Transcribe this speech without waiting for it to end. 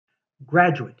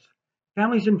Graduates,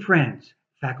 families and friends,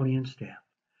 faculty and staff,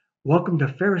 welcome to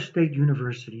Ferris State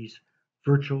University's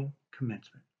virtual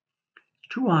commencement.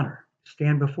 It's a true honor to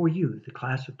stand before you, the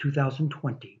class of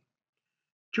 2020.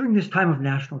 During this time of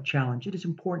national challenge, it is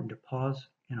important to pause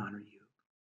and honor you.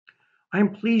 I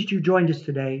am pleased you joined us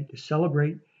today to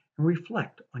celebrate and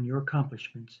reflect on your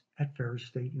accomplishments at Ferris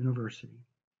State University.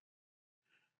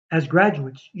 As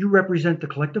graduates, you represent the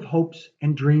collective hopes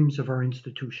and dreams of our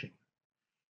institution.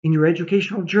 In your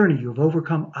educational journey, you have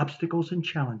overcome obstacles and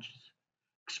challenges,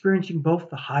 experiencing both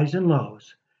the highs and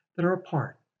lows that are a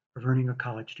part of earning a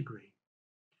college degree.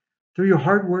 Through your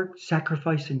hard work,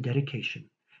 sacrifice, and dedication,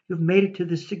 you have made it to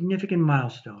this significant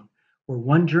milestone where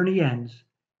one journey ends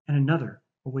and another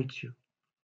awaits you.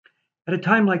 At a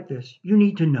time like this, you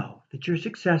need to know that your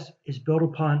success is built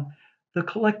upon the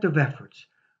collective efforts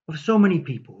of so many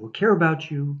people who care about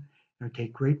you and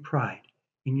take great pride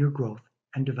in your growth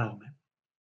and development.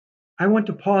 I want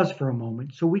to pause for a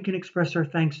moment so we can express our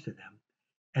thanks to them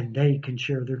and they can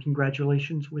share their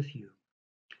congratulations with you.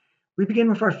 We begin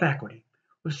with our faculty,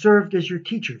 who have served as your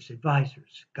teachers,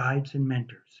 advisors, guides, and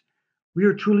mentors. We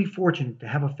are truly fortunate to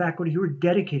have a faculty who are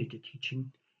dedicated to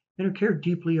teaching and who care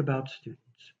deeply about students.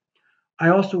 I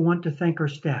also want to thank our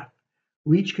staff,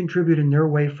 who each contribute in their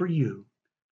way for you,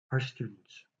 our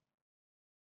students.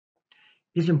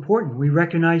 It is important we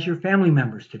recognize your family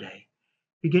members today,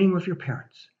 beginning with your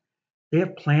parents. They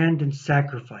have planned and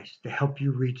sacrificed to help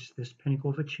you reach this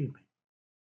pinnacle of achievement.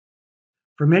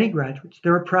 For many graduates,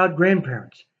 there are proud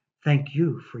grandparents. Thank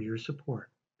you for your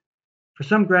support. For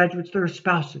some graduates, there are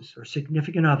spouses or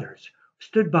significant others who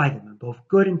stood by them in both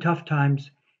good and tough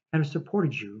times and have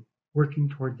supported you working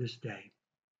toward this day.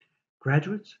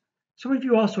 Graduates, some of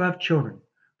you also have children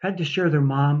who had to share their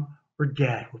mom or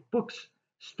dad with books,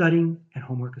 studying, and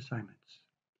homework assignments.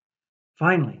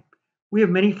 Finally, we have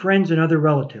many friends and other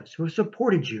relatives who have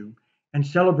supported you and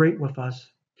celebrate with us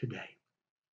today.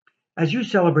 As you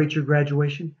celebrate your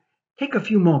graduation, take a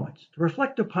few moments to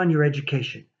reflect upon your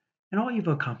education and all you've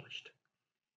accomplished,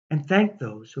 and thank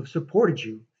those who have supported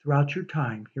you throughout your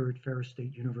time here at Ferris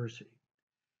State University.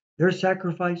 Their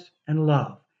sacrifice and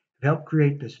love have helped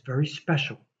create this very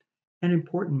special and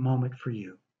important moment for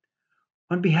you.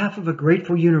 On behalf of a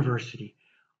grateful university,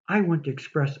 I want to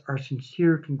express our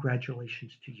sincere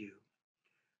congratulations to you.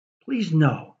 Please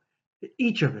know that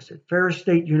each of us at Ferris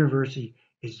State University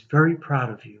is very proud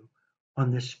of you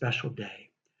on this special day.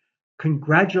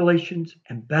 Congratulations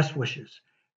and best wishes,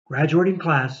 graduating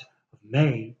class of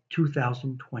May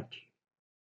 2020.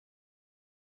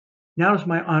 Now it's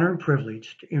my honor and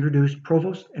privilege to introduce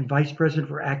Provost and Vice President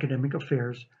for Academic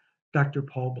Affairs, Dr.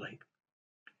 Paul Blake.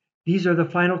 These are the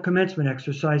final commencement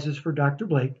exercises for Dr.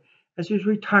 Blake as he is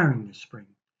retiring this spring,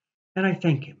 and I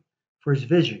thank him for his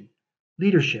vision,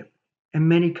 leadership, and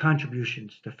many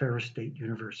contributions to Ferris State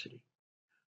University.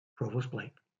 Provost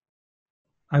Blake.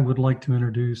 I would like to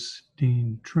introduce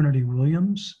Dean Trinity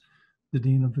Williams, the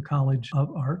Dean of the College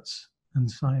of Arts and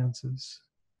Sciences.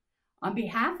 On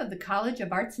behalf of the College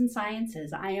of Arts and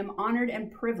Sciences, I am honored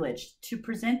and privileged to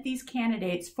present these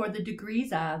candidates for the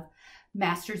degrees of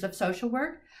Masters of Social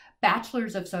Work,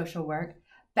 Bachelors of Social Work,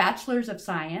 Bachelors of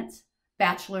Science,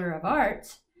 Bachelor of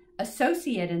Arts,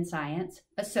 Associate in Science,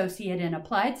 Associate in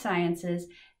Applied Sciences,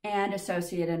 and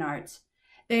Associate in Arts.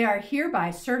 They are hereby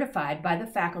certified by the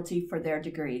faculty for their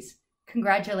degrees.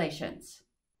 Congratulations.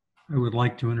 I would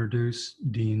like to introduce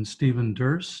Dean Stephen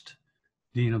Durst,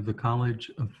 Dean of the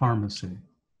College of Pharmacy.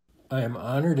 I am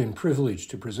honored and privileged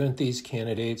to present these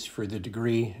candidates for the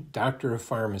degree Doctor of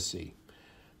Pharmacy.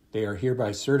 They are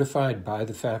hereby certified by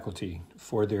the faculty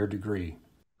for their degree.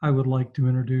 I would like to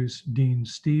introduce Dean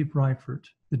Steve Reifert,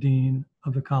 the Dean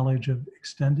of the College of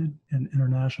Extended and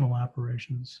International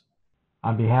Operations.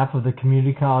 On behalf of the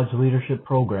Community College Leadership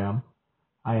Program,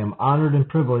 I am honored and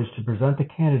privileged to present the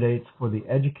candidates for the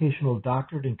Educational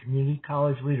Doctorate in Community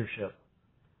College Leadership.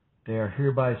 They are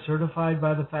hereby certified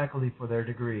by the faculty for their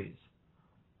degrees.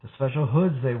 The special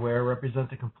hoods they wear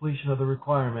represent the completion of the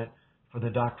requirement for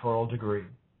the doctoral degree.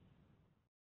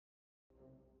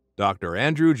 Dr.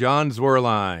 Andrew John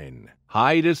Zwerline,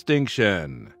 High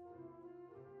Distinction.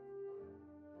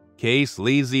 Case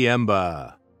Lee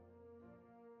Ziemba.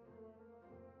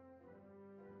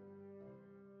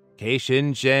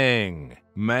 Keishin Cheng,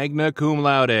 Magna Cum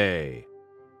Laude.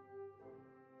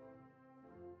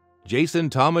 Jason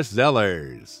Thomas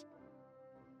Zellers.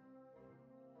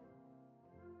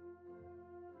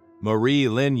 Marie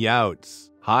Lynn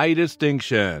Yautz, High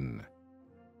Distinction.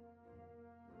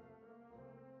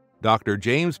 Dr.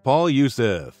 James Paul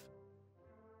Youssef.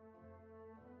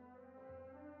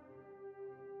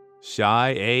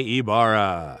 Shai A.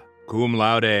 Ibarra, cum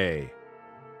laude.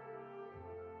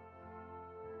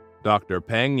 Dr.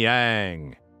 Peng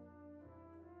Yang.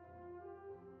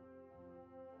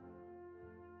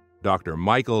 Dr.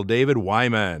 Michael David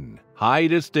Wyman, high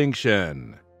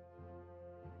distinction.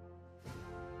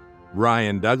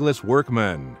 Ryan Douglas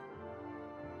Workman.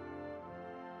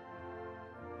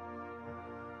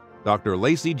 Dr.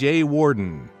 Lacey J.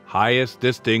 Warden, highest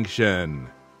distinction.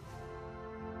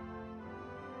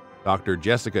 Dr.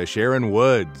 Jessica Sharon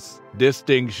Woods,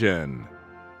 distinction.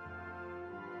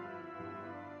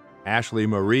 Ashley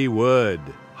Marie Wood,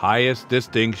 highest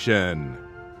distinction.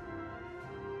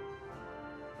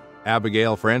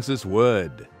 Abigail Francis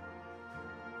Wood.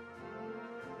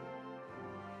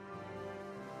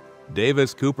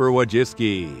 Davis Cooper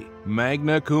Wojcicki,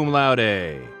 magna cum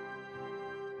laude.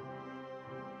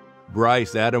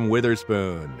 Bryce Adam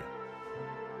Witherspoon.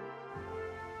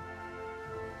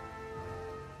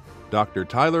 Dr.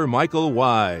 Tyler Michael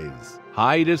Wise,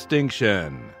 high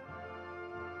distinction.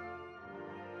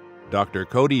 Dr.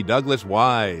 Cody Douglas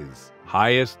Wise,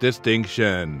 highest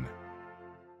distinction.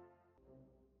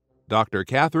 Dr.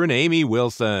 Catherine Amy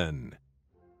Wilson.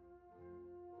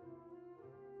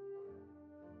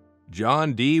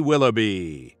 John D.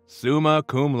 Willoughby, summa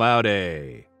cum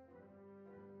laude.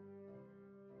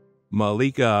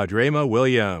 Malika Adrema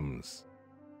Williams.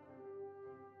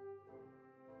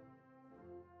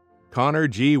 Connor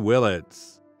G.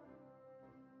 Willits.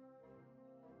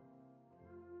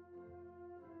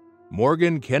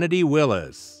 Morgan Kennedy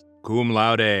Willis, cum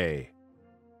laude.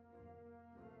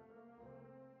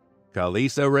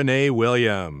 Kalisa Renee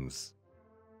Williams.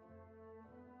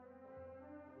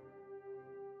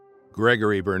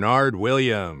 Gregory Bernard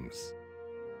Williams.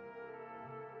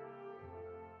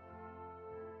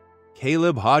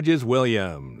 Caleb Hodges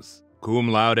Williams,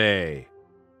 cum laude.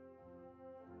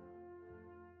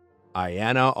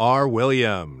 Ayanna R.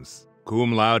 Williams,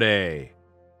 cum laude.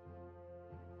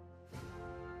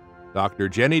 Dr.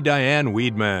 Jenny Diane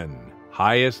Weedman,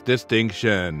 highest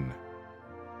distinction.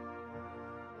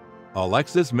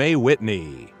 Alexis May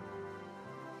Whitney.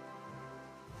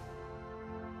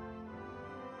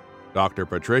 Dr.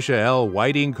 Patricia L.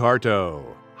 Whiting Carto,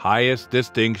 highest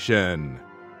distinction.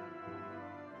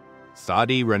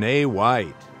 Sadi Renee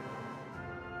White.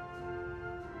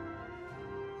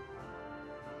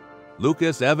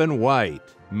 Lucas Evan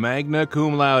White, magna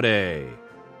cum laude.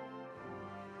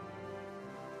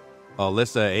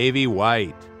 Alyssa Avey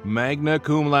White, magna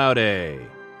cum laude.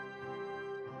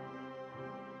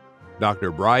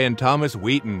 Dr. Brian Thomas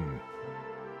Wheaton.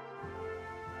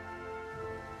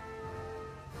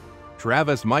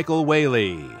 Travis Michael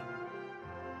Whaley.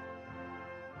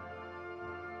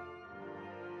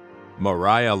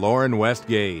 Mariah Lauren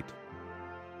Westgate.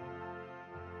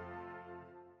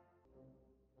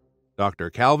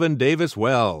 Dr. Calvin Davis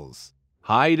Wells,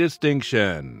 high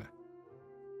distinction.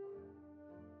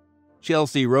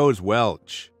 Chelsea Rose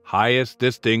Welch, highest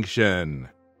distinction.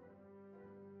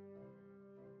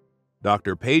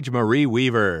 Dr. Paige Marie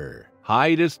Weaver,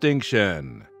 high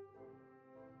distinction.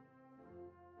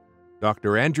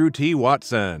 Dr. Andrew T.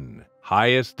 Watson,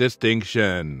 highest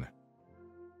distinction.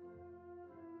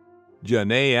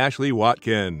 Janae Ashley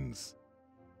Watkins.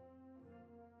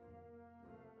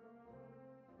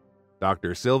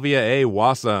 Dr. Sylvia A.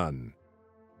 Wasson.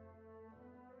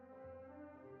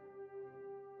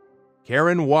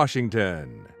 Karen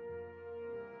Washington.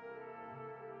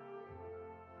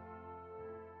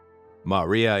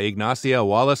 Maria Ignacia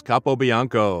Wallace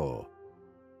Capobianco.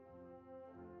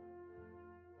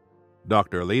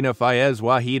 Dr. Lena Fayez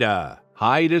Wahida,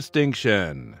 high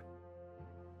distinction.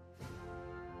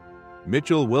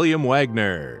 Mitchell William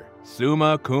Wagner,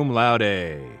 summa cum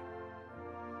laude.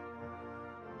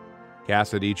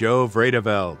 Cassidy Jo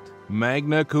Vredevelt,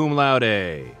 magna cum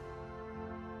laude.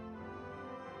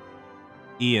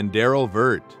 Ian Darrell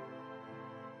Vert.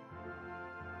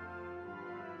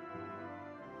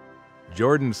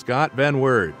 Jordan Scott Van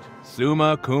Wert,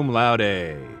 summa cum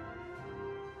laude.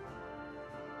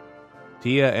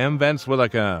 Tia M. Van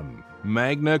Swillicum,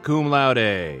 magna cum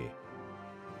laude.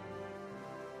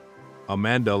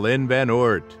 Amanda Lynn Van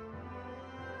Oort.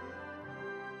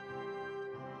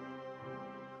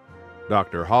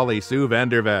 Dr. Holly Sue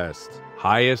Vandervest,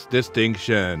 highest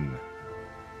distinction.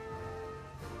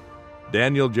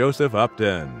 Daniel Joseph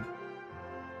Upton.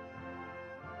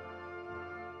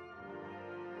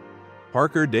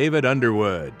 Parker David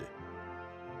Underwood.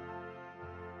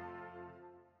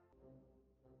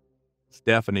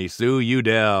 Stephanie Sue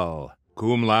Udell,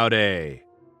 cum laude.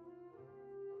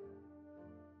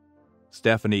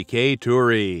 Stephanie K.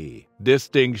 Turi,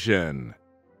 distinction.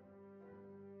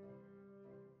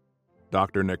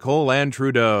 Dr. Nicole Ann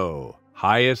Trudeau,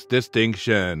 highest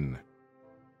distinction.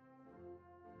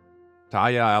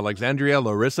 Taya Alexandria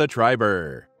Larissa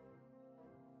Triber.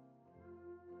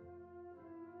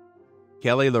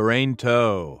 Kelly Lorraine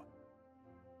Toe.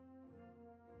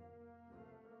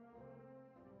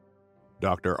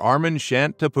 Dr. Armin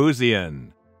Shant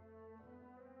Tapuzian.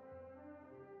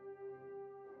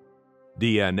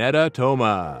 Dianetta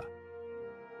Toma.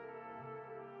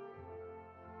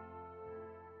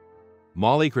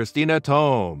 Molly Christina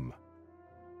Tome.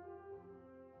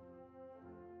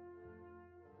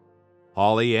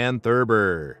 Holly Ann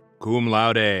Thurber, cum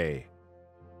laude.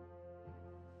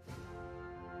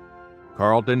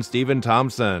 Carlton Stephen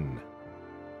Thompson.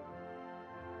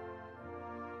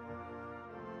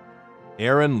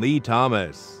 Aaron Lee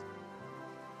Thomas.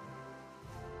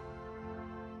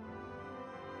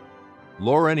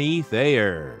 Lauren E.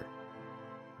 Thayer.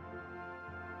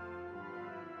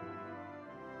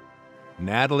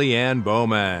 Natalie Ann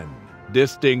Bowman,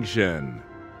 distinction.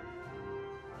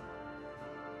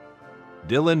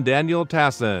 Dylan Daniel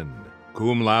Tassin,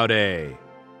 cum laude.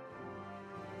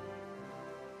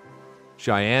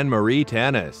 Cheyenne Marie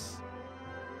Tanis.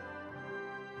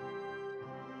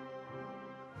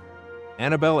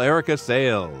 Annabelle Erica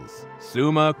Sales,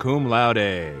 summa cum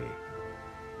laude.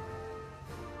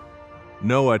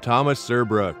 Noah Thomas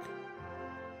Surbrook.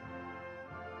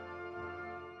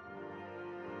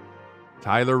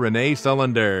 Tyler Renee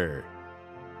Sullender.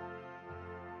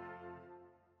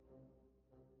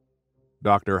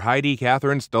 Dr. Heidi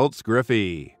Catherine Stoltz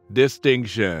Griffey,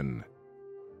 distinction.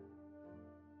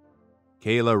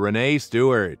 Kayla Renee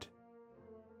Stewart.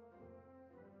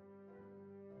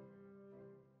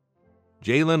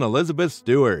 Jalen Elizabeth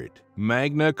Stewart,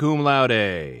 magna cum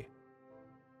laude.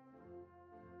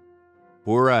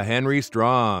 Pura Henry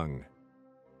Strong.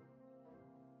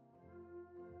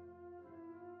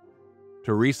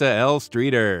 Teresa L.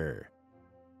 Streeter.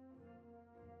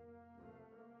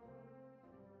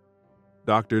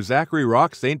 Dr. Zachary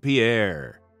Rock St.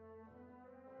 Pierre.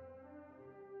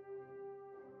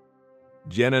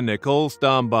 Jenna Nicole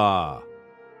Stombaugh.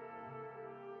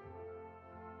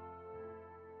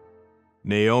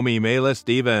 Naomi Mela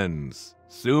Stevens,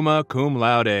 summa cum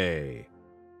laude.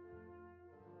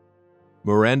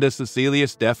 Miranda Cecilia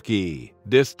Stefke,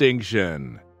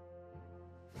 distinction.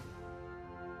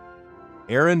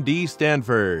 Aaron D.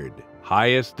 Stanford,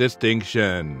 highest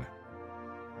distinction.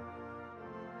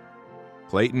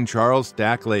 Clayton Charles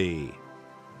Stackley.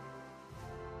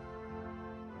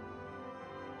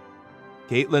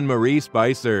 Caitlin Marie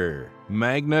Spicer,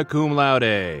 magna cum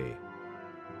laude.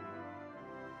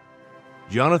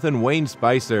 Jonathan Wayne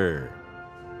Spicer.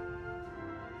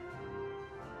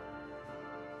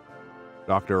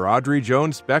 Dr. Audrey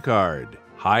Jones Speckard,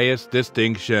 highest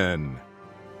distinction.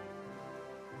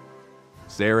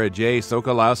 Sarah J.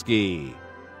 Sokolowski.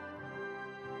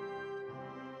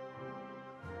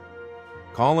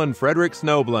 Colin Frederick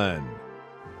Snowblin.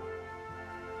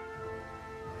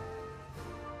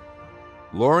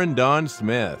 Lauren Dawn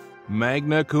Smith,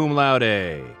 magna cum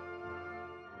laude.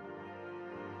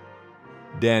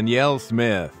 Danielle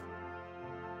Smith.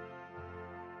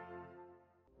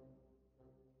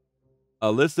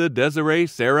 Alyssa Desiree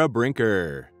Sarah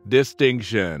Brinker,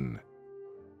 distinction.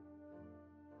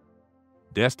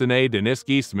 Destiny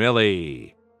Deniski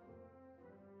Smilly.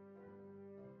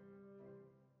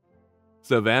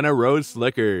 Savannah Rose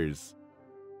Slickers.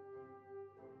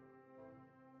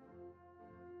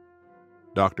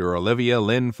 Dr. Olivia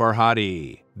Lynn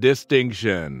Farhadi,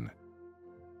 distinction.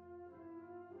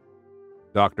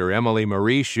 Dr. Emily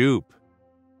Marie Shoup.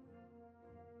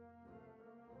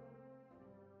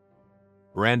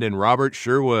 Brandon Robert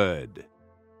Sherwood.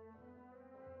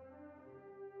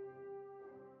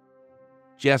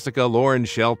 Jessica Lauren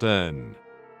Shelton.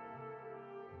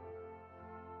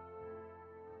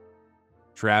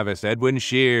 Travis Edwin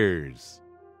Shears.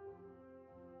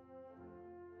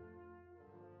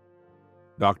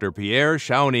 Dr. Pierre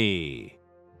Shawnee.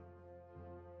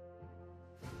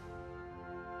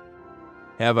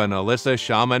 Heaven Alyssa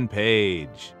Shaman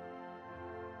Page.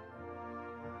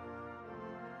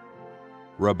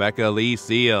 Rebecca Lee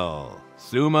Seal,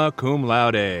 summa cum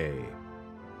laude.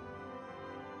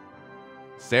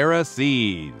 Sarah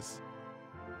Sees.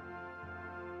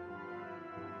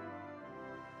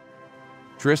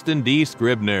 Tristan D.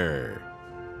 Scribner.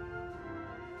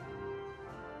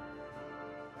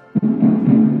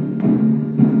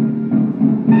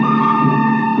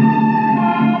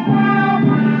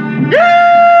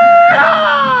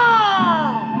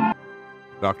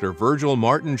 Dr. Virgil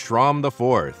Martin Schramm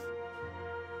IV.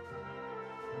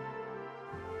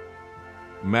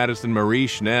 Madison Marie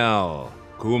Schnell,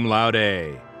 cum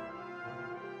laude.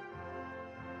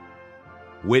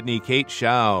 Whitney Kate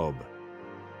Schaub.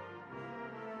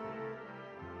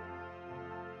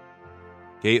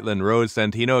 Caitlin Rose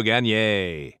Santino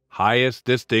Gagne, highest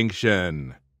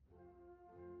distinction.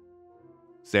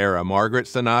 Sarah Margaret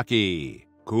Sanaki,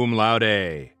 cum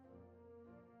laude.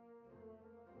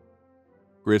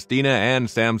 Christina Ann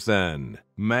Sampson,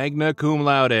 magna cum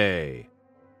laude.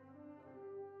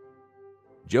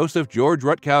 Joseph George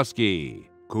Rutkowski,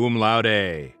 cum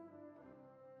laude.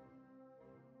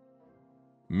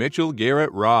 Mitchell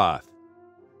Garrett Roth.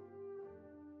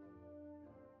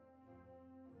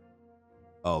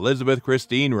 Elizabeth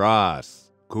Christine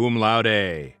Ross, cum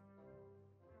laude.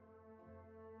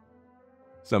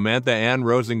 Samantha Ann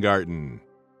Rosengarten.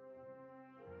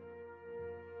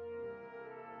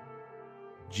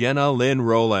 Jenna Lynn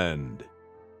Rowland.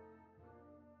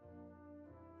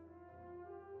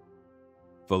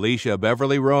 Felicia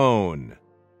Beverly Roan.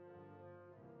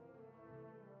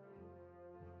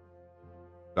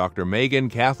 Dr. Megan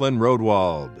Kathleen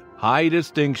Rodwald, high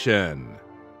distinction.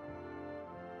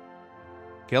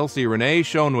 Kelsey Renee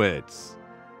Schonwitz.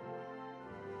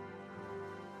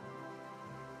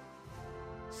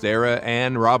 Sarah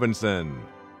Ann Robinson.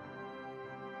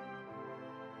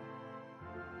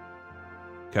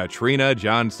 Katrina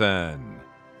Johnson.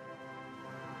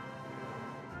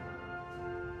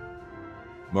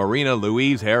 Marina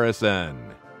Louise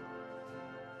Harrison.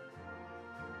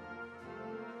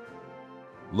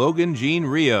 Logan Jean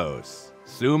Rios,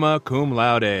 summa cum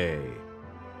laude.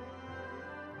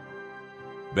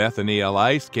 Bethany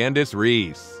Elice Candice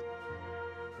Reese.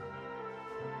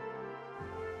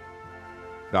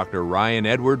 Dr. Ryan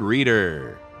Edward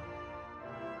Reeder.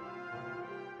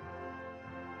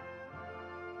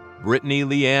 Brittany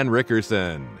Leanne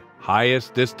Rickerson,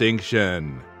 highest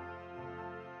distinction.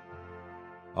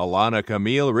 Alana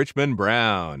Camille Richmond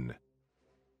Brown.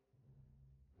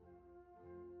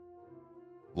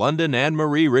 London Anne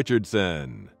Marie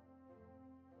Richardson.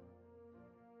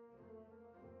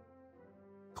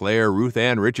 Claire Ruth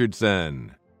Ann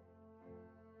Richardson.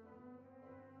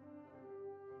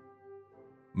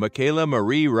 Michaela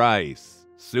Marie Rice,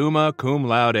 summa cum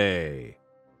laude.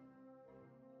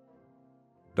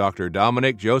 Dr.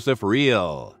 Dominic Joseph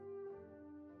Reel.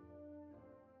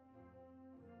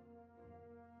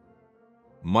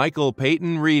 Michael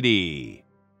Peyton Reedy.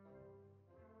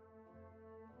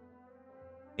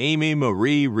 Amy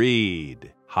Marie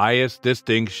Reed, highest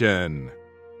distinction.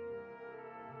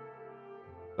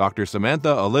 Dr.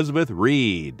 Samantha Elizabeth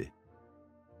Reed.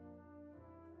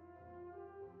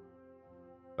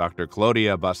 Dr.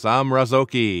 Claudia Bassam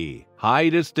Razoki, high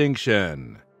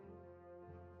distinction.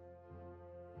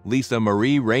 Lisa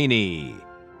Marie Rainey.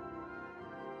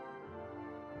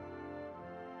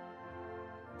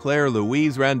 Claire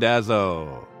Louise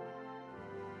Randazzo.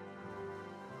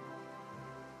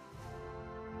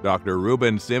 Dr.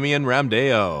 Ruben Simeon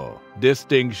Ramdeo,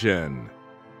 distinction.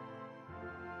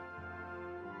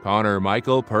 Connor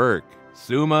Michael Perk,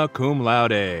 summa cum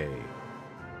laude.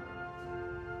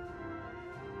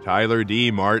 Tyler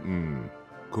D. Martin,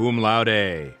 cum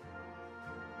laude.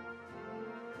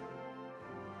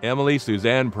 Emily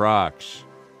Suzanne Proksch.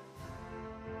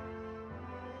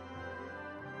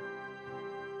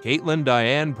 Caitlin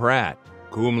Diane Pratt,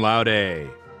 cum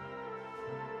laude.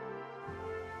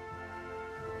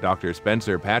 Dr.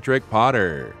 Spencer Patrick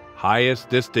Potter, highest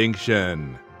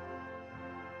distinction.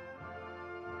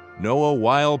 Noah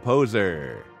Weil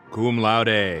Poser, cum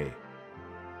laude.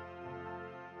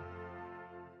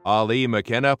 Ali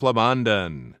McKenna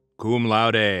Plamandan, cum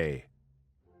laude.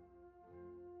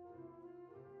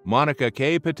 Monica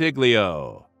K.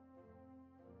 Patiglio.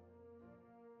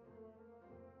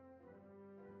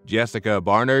 Jessica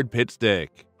Barnard Pitstick,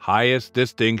 highest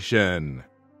distinction.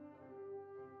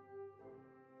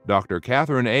 Dr.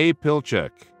 Catherine A. Pilchuk,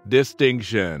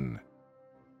 distinction.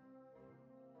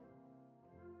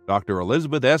 Dr.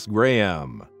 Elizabeth S.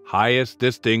 Graham, highest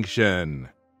distinction.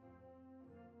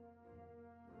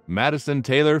 Madison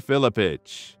Taylor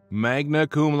Filipich, magna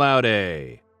cum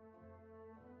laude.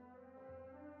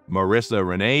 Marissa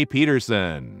Renee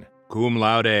Peterson, cum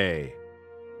laude.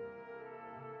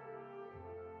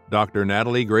 Dr.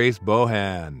 Natalie Grace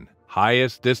Bohan,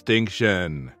 highest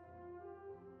distinction.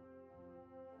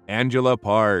 Angela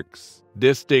Parks,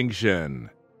 distinction.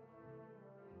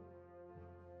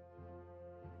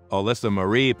 Alyssa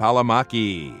Marie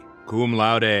Palamaki, cum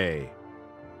laude.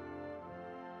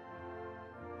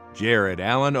 Jared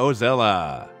Allen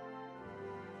Ozella.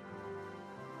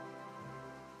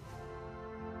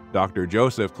 Dr.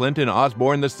 Joseph Clinton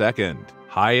Osborne II,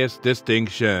 highest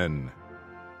distinction.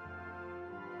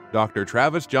 Dr.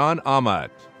 Travis John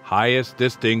Amat, highest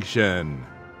distinction.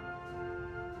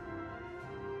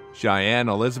 Cheyenne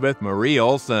Elizabeth Marie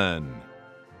Olson.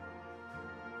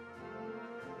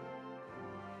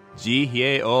 Ji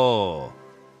Hye Oh.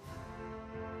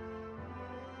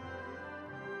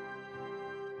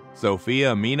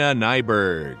 Sophia Mina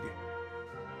Nyberg.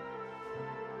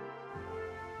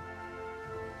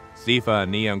 Sifa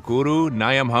Niyankuru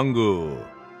Nyamhungu.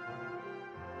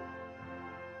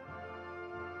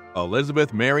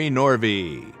 Elizabeth Mary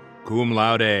Norvey, cum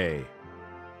laude.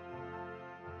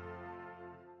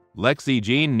 Lexi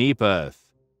Jean Nepeth.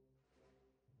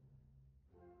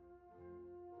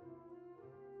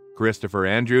 Christopher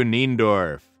Andrew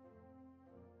Niendorf.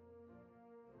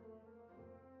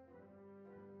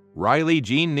 Riley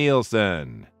Jean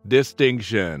Nielsen,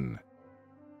 distinction.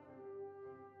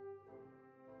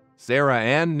 Sarah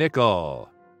Ann Nickel.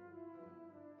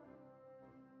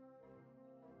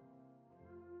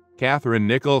 Catherine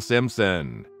Nickel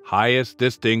Simpson, highest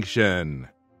distinction.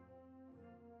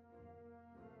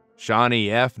 Shawnee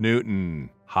F.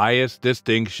 Newton, highest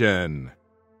distinction.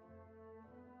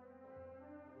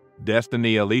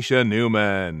 Destiny Alicia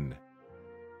Newman.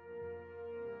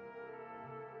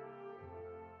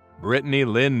 Brittany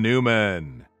Lynn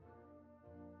Newman.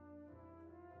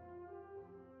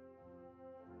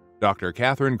 Dr.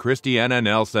 Catherine Christiana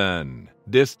Nelson,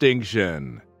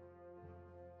 distinction.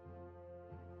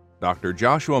 Dr.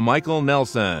 Joshua Michael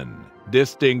Nelson,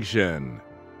 distinction.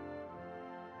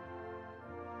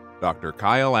 Dr.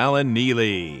 Kyle Allen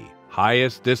Neely,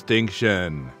 highest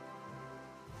distinction.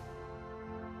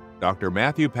 Dr.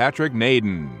 Matthew Patrick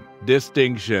Naden,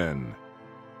 distinction.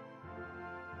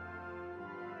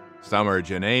 Summer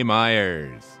Janae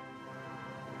Myers.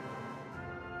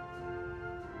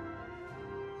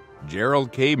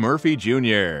 Gerald K. Murphy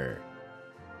Jr.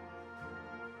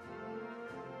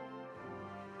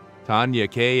 Tanya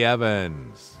K.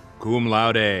 Evans, cum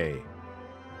laude.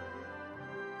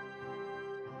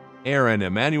 Aaron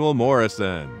Emmanuel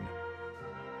Morrison.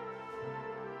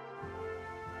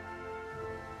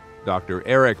 Dr.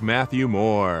 Eric Matthew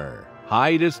Moore,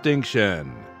 high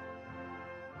distinction.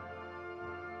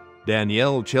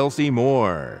 Danielle Chelsea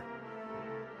Moore.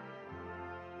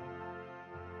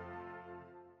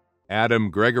 Adam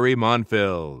Gregory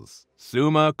Monfils,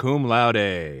 summa cum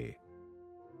laude.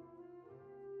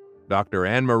 Dr.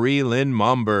 Anne-Marie Lynn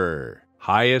Momber,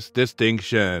 highest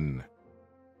distinction.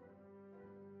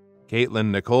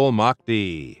 Caitlin Nicole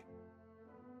Mockty.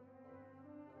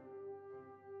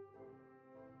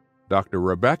 Dr.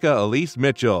 Rebecca Elise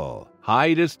Mitchell,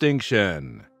 high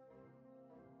distinction.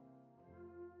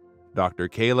 Dr.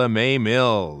 Kayla Mae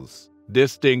Mills,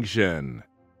 distinction.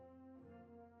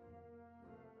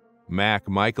 Mac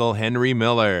Michael Henry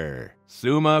Miller,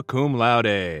 summa cum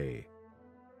laude.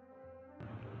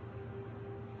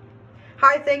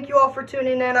 Hi, thank you all for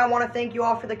tuning in. I want to thank you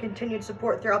all for the continued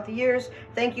support throughout the years.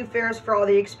 Thank you, Ferris, for all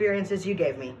the experiences you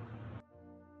gave me.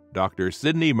 Dr.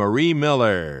 Sydney Marie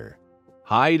Miller,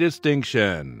 high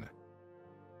distinction.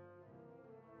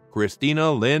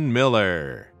 Christina Lynn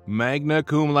Miller, magna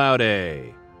cum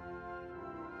laude.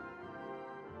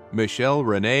 Michelle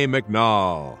Renee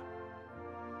McNall.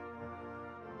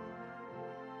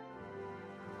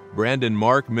 Brandon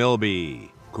Mark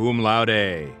Milby, cum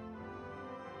laude.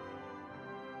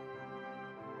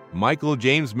 Michael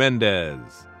James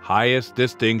Mendez, highest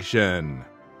distinction.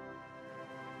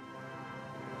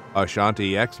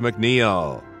 Ashanti X.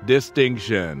 McNeil,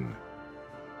 distinction.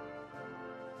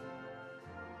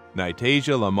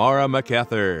 Nitasia Lamara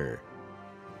McEther.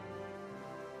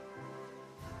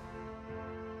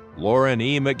 Lauren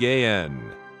E.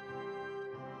 McGahan.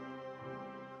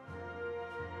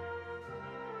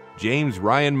 James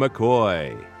Ryan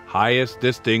McCoy, highest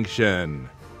distinction.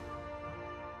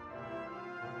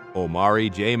 Omari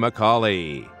J.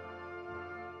 McCauley.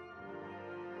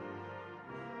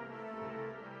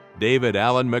 David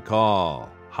Allen McCall,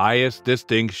 highest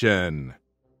distinction.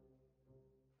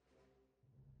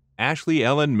 Ashley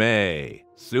Ellen May,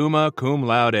 summa cum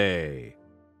laude.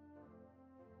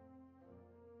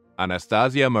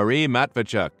 Anastasia Marie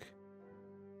Matvechuk.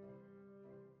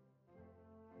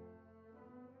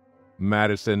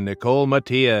 Madison Nicole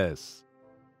Matias.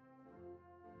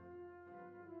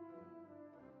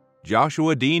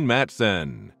 Joshua Dean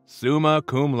Matson, summa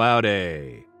cum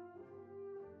laude.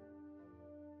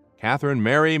 Catherine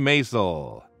Mary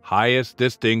Maisel, highest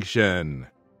distinction.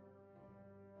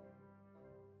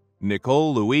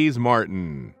 Nicole Louise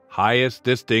Martin, highest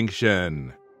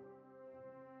distinction.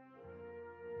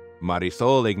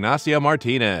 Marisol Ignacia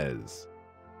Martinez.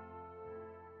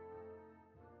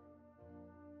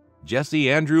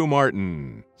 Jesse Andrew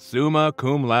Martin, summa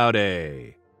cum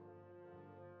laude.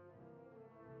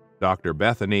 Dr.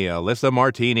 Bethany Alyssa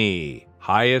Martini,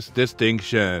 highest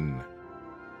distinction.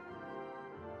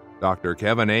 Dr.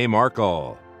 Kevin A.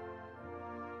 Markle.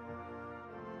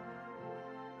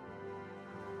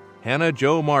 Hannah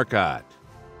Jo Marcotte.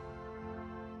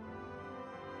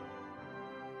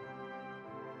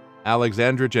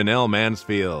 Alexandra Janelle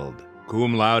Mansfield,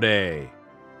 cum laude.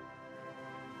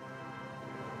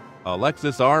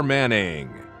 Alexis R.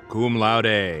 Manning, cum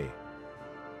laude.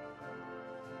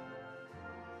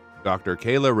 Dr.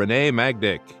 Kayla Renee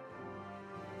Magdick.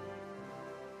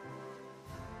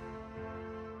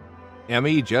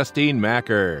 Emmy Justine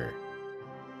Macker.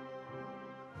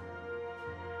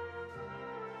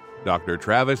 Dr.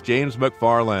 Travis James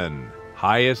McFarland,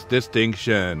 highest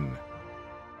distinction.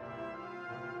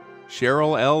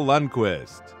 Cheryl L.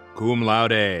 Lundquist, cum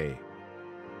laude.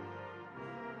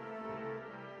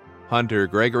 Hunter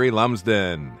Gregory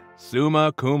Lumsden,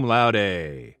 summa cum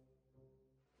laude.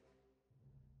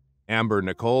 Amber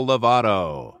Nicole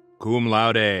Lovato, cum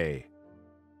laude.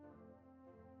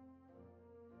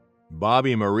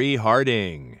 Bobby Marie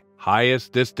Harding,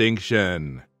 highest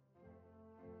distinction.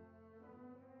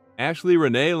 Ashley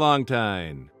Renee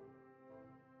Longtine.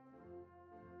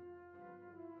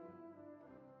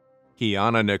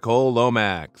 Kiana Nicole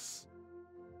Lomax.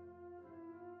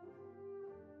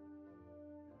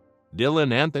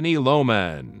 Dylan Anthony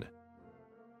Lohman.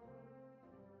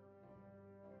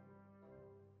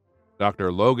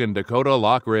 Dr. Logan Dakota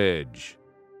Lockridge.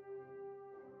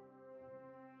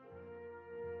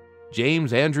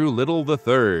 James Andrew Little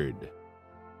III.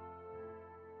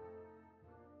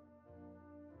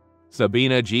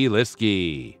 Sabina G.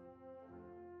 Liskey.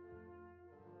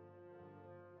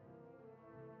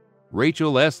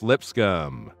 Rachel S.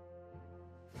 Lipscomb.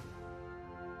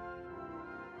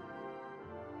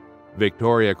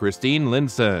 Victoria Christine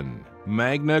Linson,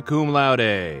 magna cum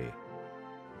laude.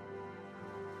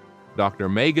 Dr.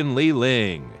 Megan Lee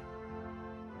Ling.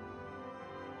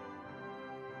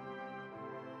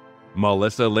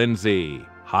 Melissa Lindsay,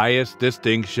 highest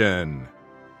distinction.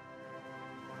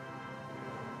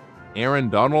 Aaron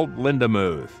Donald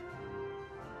Lindemuth.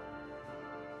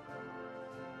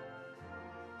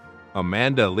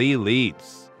 Amanda Lee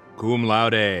Leitz, cum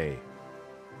laude.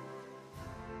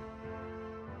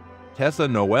 Tessa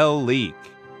Noel Leak.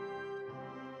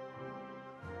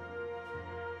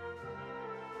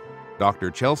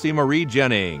 Dr. Chelsea Marie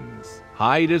Jennings,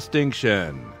 high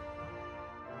distinction.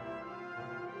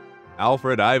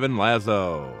 Alfred Ivan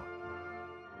Lazo.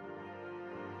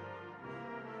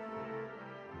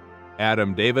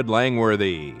 Adam David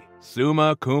Langworthy,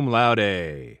 summa cum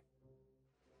laude.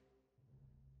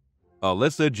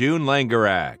 Alyssa June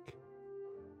Langerak.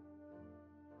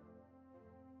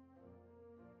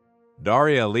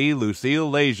 Daria Lee Lucille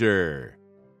Leisure.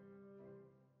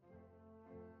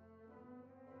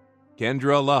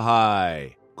 Kendra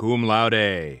Lahai, cum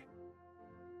laude.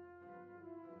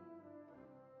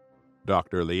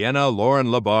 Dr. Leanna Lauren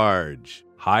Labarge,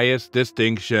 highest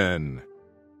distinction.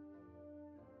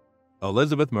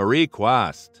 Elizabeth Marie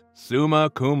Quast,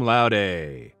 summa cum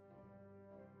laude.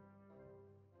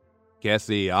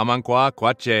 Kessie Amankwa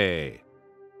Kwache.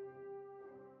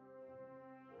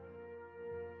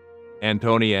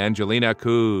 Antonia Angelina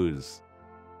Kuz.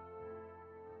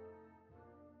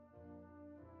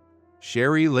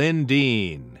 Sherry Lynn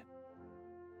Dean.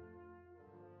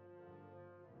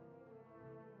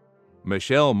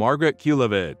 Michelle Margaret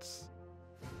Kulevitz.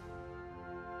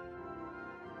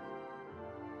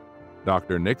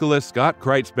 Dr. Nicholas Scott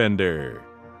Kreitzbender.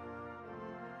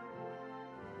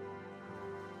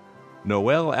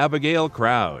 Noelle Abigail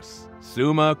Kraus,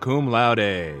 summa cum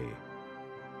laude.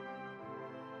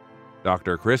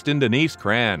 Dr. Kristen Denise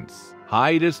Krantz,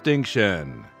 high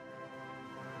distinction.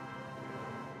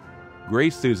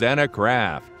 Grace Susanna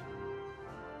Kraft.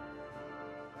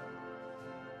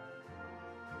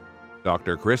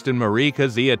 Dr. Kristen Marie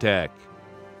Kaziatek.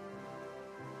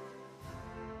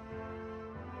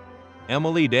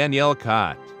 Emily Danielle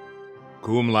Cott,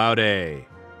 cum laude.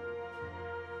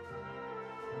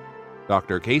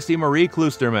 Dr. Casey Marie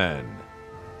Klusterman.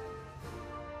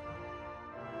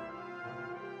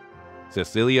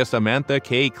 Cecilia Samantha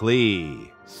K. Klee,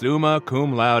 summa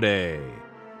cum laude.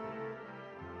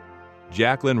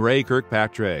 Jacqueline Ray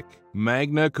Kirkpatrick,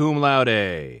 magna cum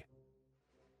laude.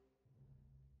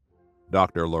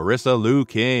 Dr. Larissa Lou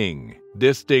King,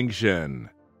 distinction.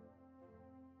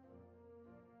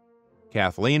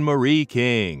 Kathleen Marie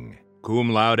King,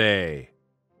 cum laude.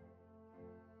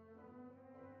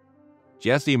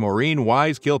 Jessie Maureen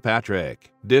Wise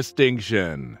Kilpatrick,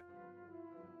 distinction.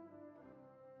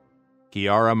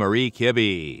 Kiara Marie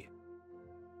Kibbe.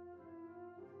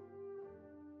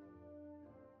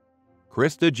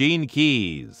 Krista Jean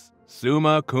Keys,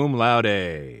 summa cum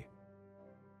laude.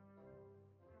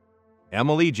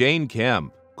 Emily Jane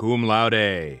Kemp, cum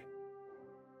laude.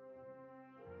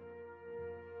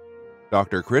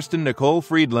 Dr. Kristen Nicole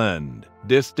Friedland,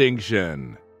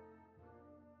 distinction.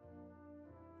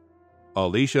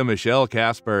 Alicia Michelle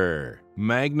Casper,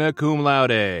 magna cum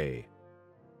laude.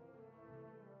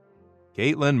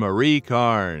 Caitlin Marie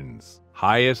Carnes,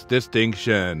 highest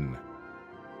distinction.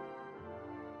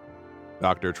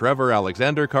 Dr. Trevor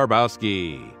Alexander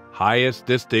Karbowski, highest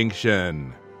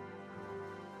distinction.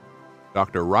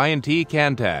 Dr. Ryan T.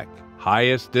 Kantek,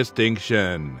 highest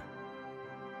distinction.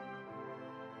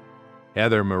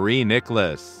 Heather Marie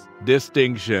Nicholas,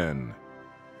 distinction.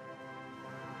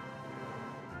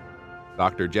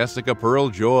 Dr. Jessica Pearl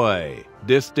Joy,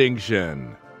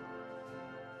 distinction.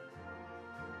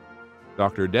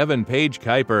 Dr. Devin Page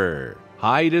Kuiper,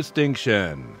 high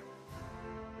distinction.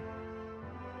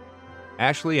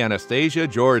 Ashley Anastasia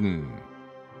Jordan.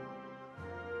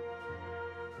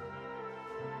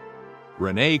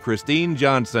 Renee Christine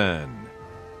Johnson.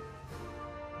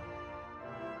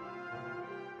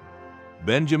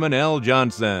 Benjamin L.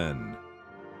 Johnson.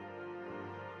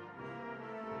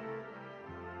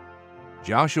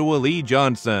 Joshua Lee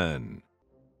Johnson.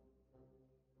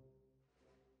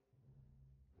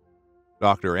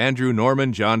 Dr. Andrew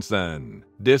Norman Johnson,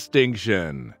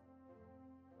 distinction.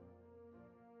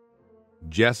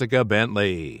 Jessica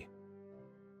Bentley.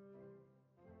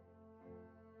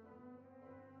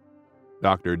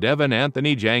 Dr. Devin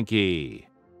Anthony Janke.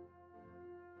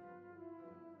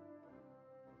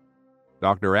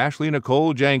 Dr. Ashley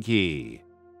Nicole Janke.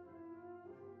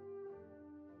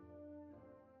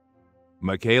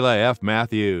 Michaela F.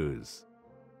 Matthews.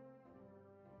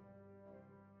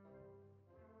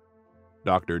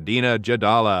 Dr. Dina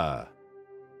Jadala.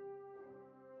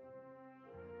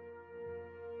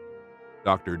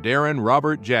 Dr. Darren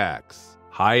Robert Jacks,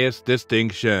 highest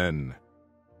distinction.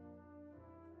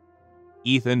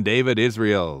 Ethan David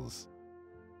Israels.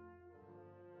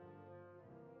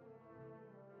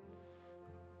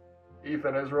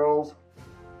 Ethan Israels,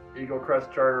 Eagle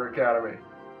Crest Charter Academy.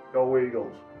 Go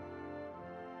Eagles.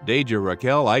 Deja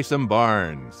Raquel Isom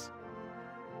Barnes.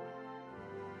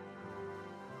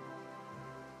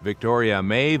 Victoria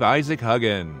Maeve Isaac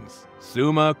Huggins,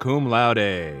 summa cum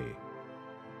laude.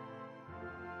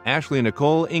 Ashley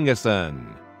Nicole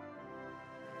Ingeson.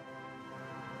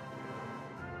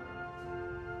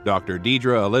 Dr.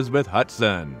 Deidre Elizabeth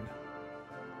Hudson.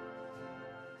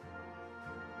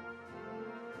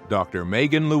 Dr.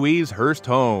 Megan Louise Hurst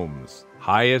Holmes,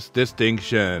 highest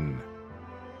distinction.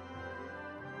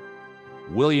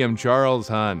 William Charles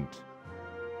Hunt.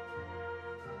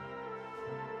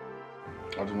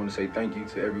 I just want to say thank you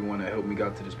to everyone that helped me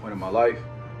get to this point in my life.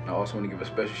 And I also want to give a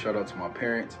special shout out to my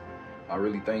parents. I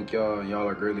really thank y'all, and y'all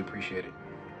are greatly appreciated.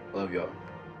 Love y'all.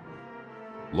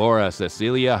 Laura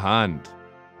Cecilia Hunt.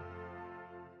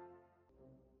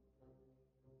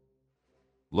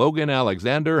 Logan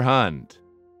Alexander Hunt.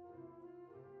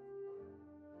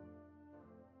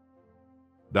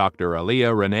 Dr.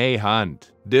 Aaliyah Renee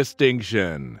Hunt,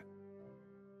 distinction.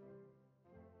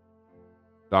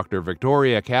 Dr.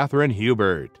 Victoria Catherine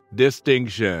Hubert,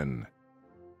 distinction.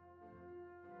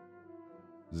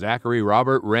 Zachary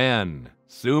Robert Wren,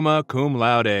 summa cum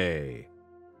laude.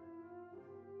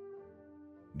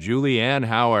 Julie Ann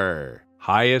Hauer,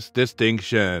 highest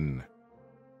distinction.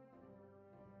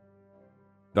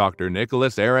 Dr.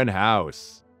 Nicholas Aaron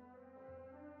House.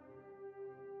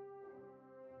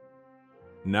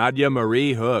 Nadia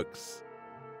Marie Hooks.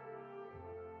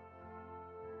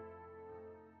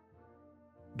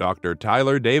 Dr.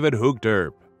 Tyler David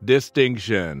Hoogterp,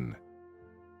 distinction.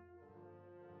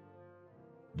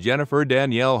 Jennifer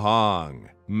Danielle Hong,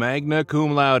 magna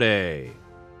cum laude.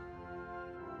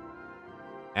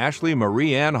 Ashley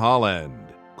Marie Ann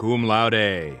Holland, cum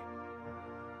laude.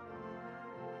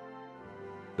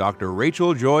 Dr.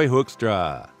 Rachel Joy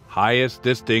Hoekstra, highest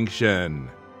distinction.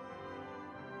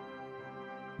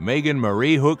 Megan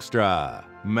Marie Hoekstra,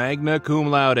 magna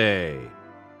cum laude.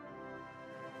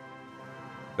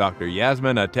 Dr.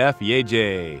 Yasmin Atef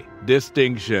Yeje,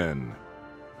 distinction.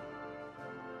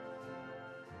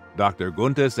 Dr.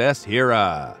 Guntis S.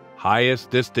 Hira, highest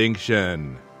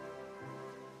distinction.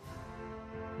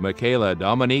 Michaela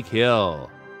Dominique Hill.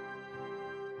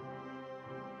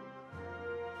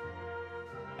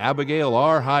 Abigail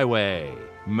R. Highway,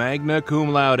 magna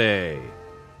cum laude.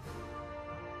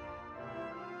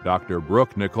 Dr.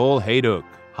 Brooke Nicole Hayduk,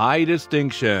 high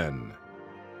distinction.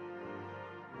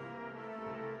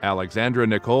 Alexandra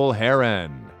Nicole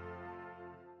Heron.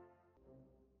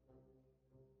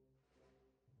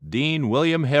 Dean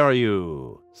William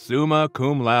Hariu, summa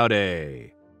cum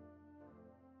laude.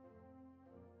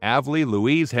 Avli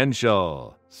Louise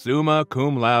Henschel, summa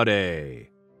cum laude.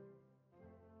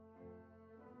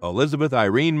 Elizabeth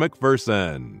Irene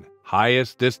McPherson,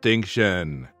 highest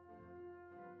distinction.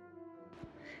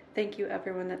 Thank you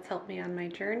everyone that's helped me on my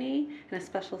journey, and a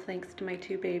special thanks to my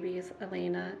two babies,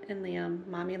 Elena and Liam.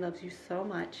 Mommy loves you so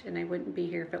much, and I wouldn't be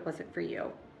here if it wasn't for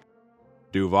you.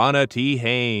 Duvana T.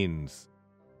 Haynes.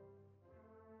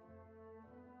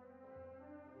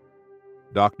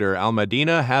 Dr.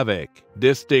 Almadina Havoc,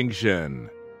 distinction.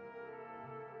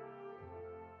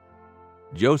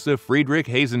 Joseph Friedrich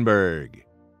Hazenberg.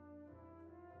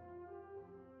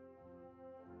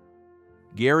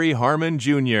 Gary Harmon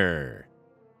Jr.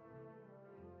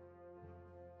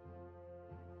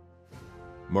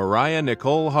 Mariah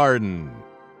Nicole Harden.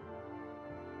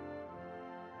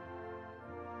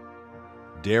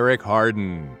 Derek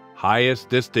Harden, highest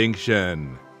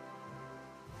distinction.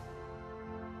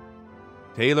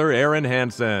 Taylor Aaron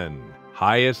Hansen,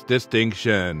 highest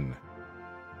distinction.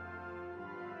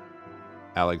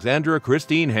 Alexandra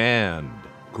Christine Hand,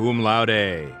 cum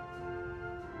laude.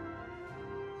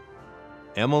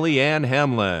 Emily Ann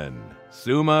Hamlin,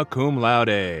 summa cum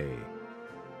laude.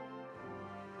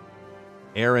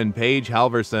 Aaron Page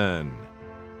Halverson.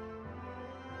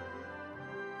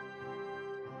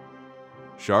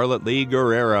 Charlotte Lee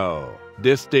Guerrero,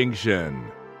 distinction.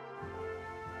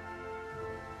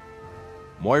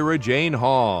 Moira Jane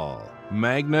Hall,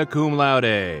 magna cum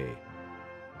laude.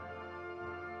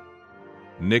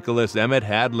 Nicholas Emmett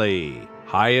Hadley,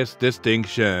 highest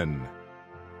distinction.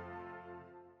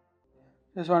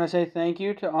 Just want to say thank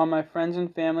you to all my friends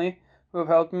and family who have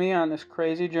helped me on this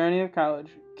crazy journey of college.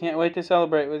 Can't wait to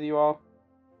celebrate with you all.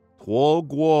 Quo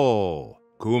Guo,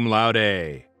 cum laude.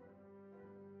 I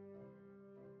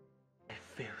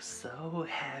feel so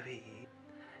happy.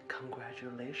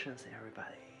 Congratulations,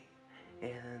 everybody.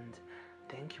 And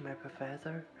thank you, my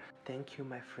professor. Thank you,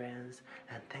 my friends.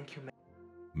 And thank you,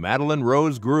 Madeline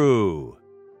Rose Grew.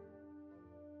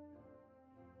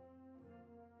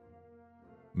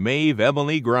 Maeve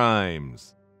Emily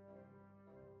Grimes.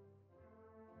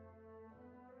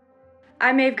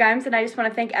 I'm Maeve Grimes, and I just want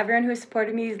to thank everyone who has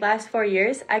supported me these last 4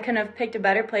 years. I couldn't have picked a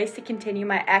better place to continue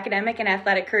my academic and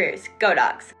athletic careers. Go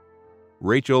Dogs!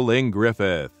 Rachel Ling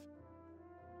Griffith.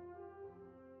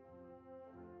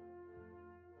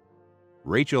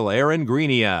 Rachel Aaron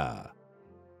Greenia.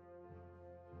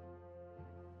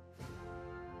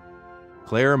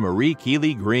 Claire Marie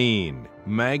Keeley Green,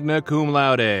 magna cum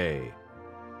laude.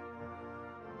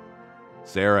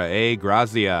 Sarah A.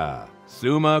 Grazia,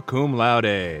 summa cum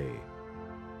laude.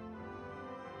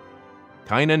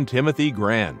 Kynan Timothy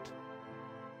Grant.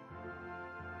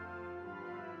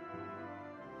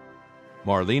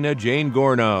 Marlena Jane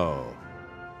Gorno.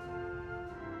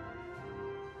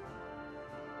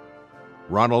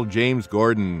 Ronald James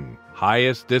Gordon,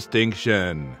 highest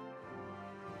distinction.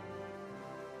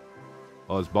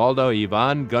 Osvaldo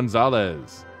Ivan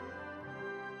Gonzalez.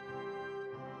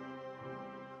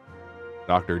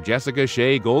 Dr. Jessica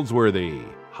Shea Goldsworthy,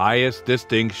 highest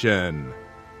distinction.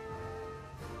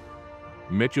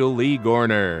 Mitchell Lee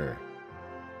Gorner.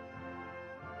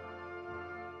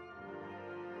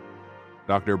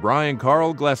 Dr. Brian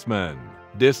Carl Glessman,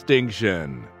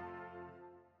 distinction.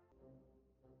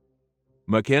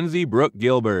 Mackenzie Brooke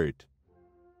Gilbert.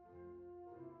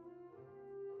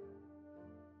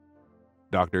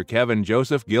 Dr. Kevin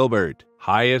Joseph Gilbert,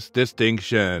 highest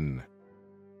distinction.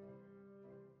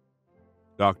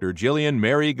 Dr. Jillian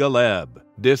Mary Galeb,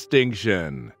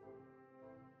 distinction.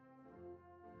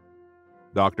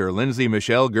 Dr. Lindsay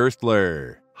Michelle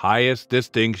Gerstler, highest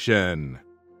distinction.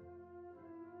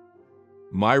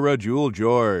 Myra Jewel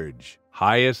George,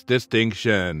 highest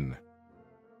distinction.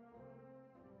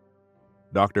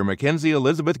 Dr. Mackenzie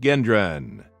Elizabeth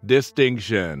Gendron,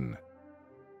 distinction.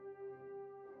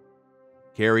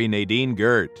 Carrie Nadine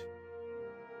Gert.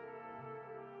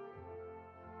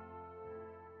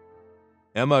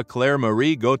 Emma Claire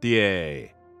Marie Gauthier.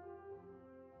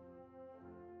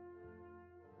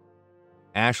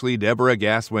 Ashley Deborah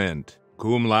Gaswint,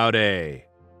 cum laude.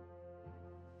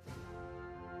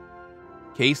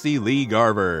 Casey Lee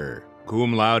Garver,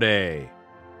 cum laude.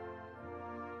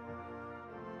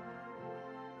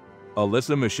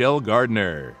 Alyssa Michelle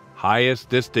Gardner, highest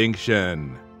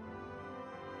distinction.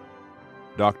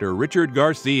 Dr. Richard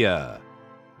Garcia.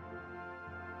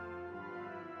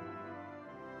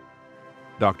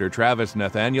 Dr. Travis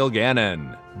Nathaniel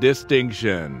Gannon,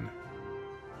 distinction.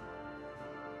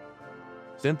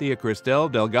 Cynthia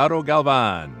Cristel Delgado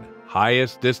Galvan,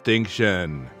 highest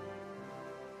distinction.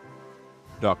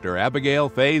 Dr. Abigail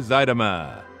Faye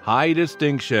Zaidama, high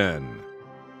distinction.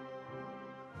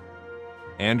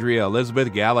 Andrea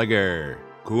Elizabeth Gallagher,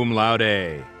 cum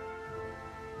laude.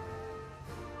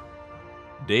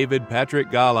 David Patrick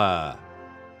Gala.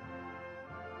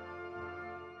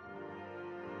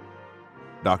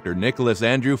 Dr. Nicholas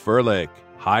Andrew Furlick,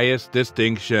 highest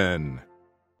distinction.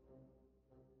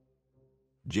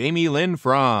 Jamie Lynn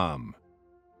Fromm.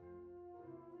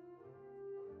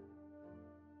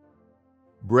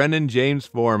 Brennan James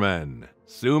Foreman,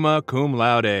 summa cum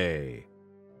laude.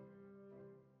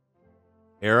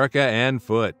 Erica Ann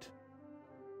Foote.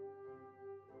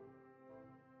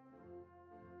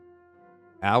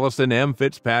 Allison M.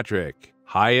 Fitzpatrick,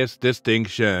 highest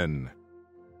distinction.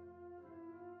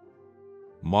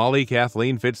 Molly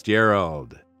Kathleen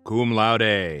Fitzgerald, cum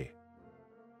laude.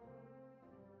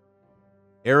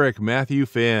 Eric Matthew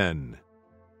Finn.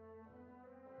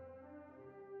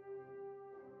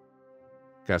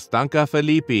 Castanca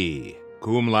Felipe,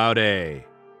 cum laude.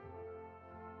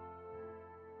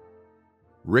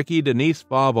 Ricky Denise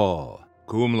Bobble,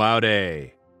 cum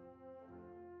laude.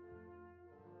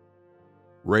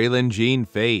 Raylan Jean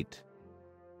Fate.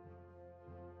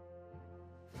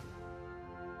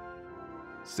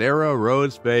 Sarah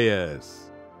Rose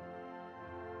Bayes.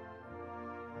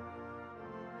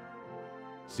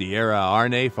 Sierra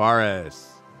Arne Fares.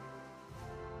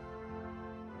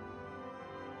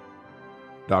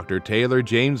 Dr. Taylor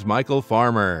James Michael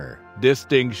Farmer,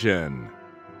 distinction.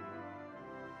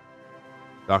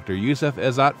 Dr. Yusuf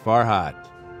Ezat Farhat.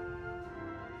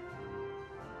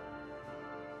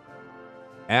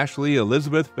 Ashley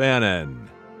Elizabeth Bannon.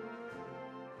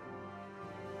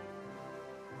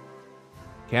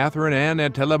 Catherine Ann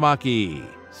Antelemaki,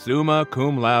 summa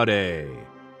cum laude.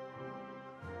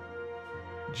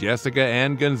 Jessica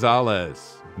Ann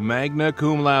Gonzalez, magna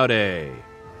cum laude.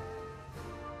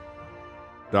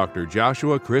 Dr.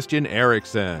 Joshua Christian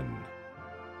Erickson.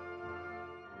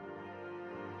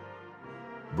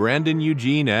 Brandon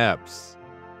Eugene Epps.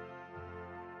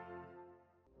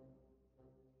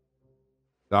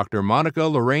 Dr. Monica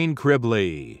Lorraine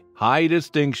Cribley, high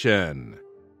distinction.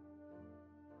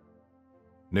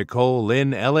 Nicole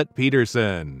Lynn Ellett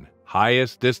Peterson,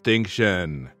 highest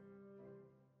distinction.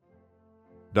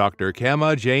 Dr.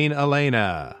 Kema Jane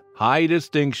Elena, high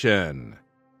distinction.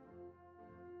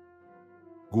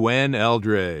 Gwen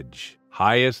Eldridge,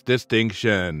 highest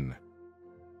distinction.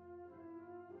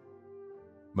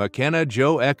 McKenna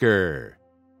Joe Ecker.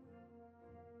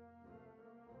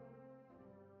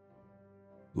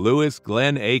 Louis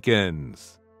Glenn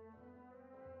Akins.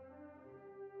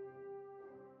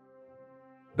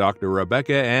 Dr.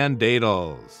 Rebecca Ann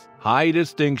Dadles, high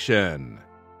distinction.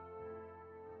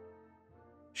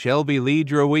 Shelby Lee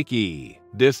Drawicki,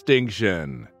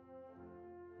 distinction.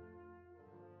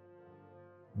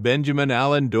 Benjamin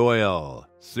Allen Doyle,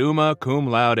 summa cum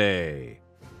laude.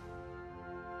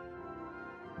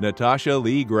 Natasha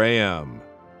Lee Graham.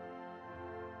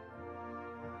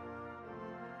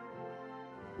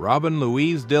 Robin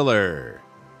Louise Diller.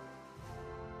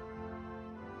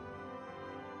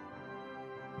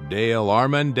 Dale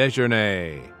Armand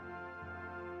Desjardins.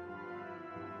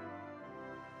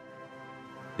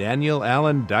 Daniel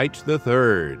Allen Deitch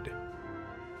III.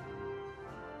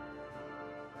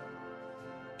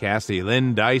 Cassie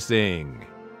Lynn Dicing.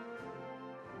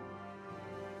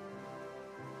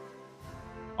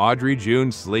 Audrey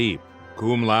June Sleep,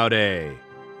 cum laude.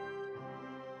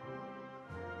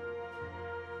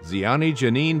 Ziani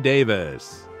Janine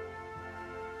Davis.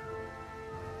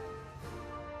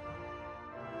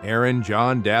 Aaron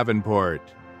John Davenport.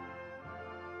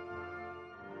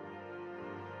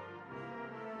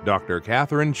 Dr.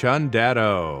 Catherine Chun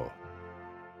Datto.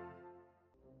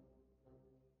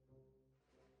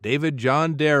 David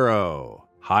John Darrow,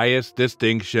 highest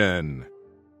distinction.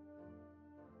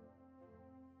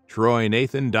 Troy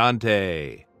Nathan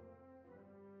Dante.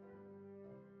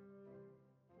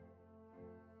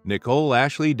 Nicole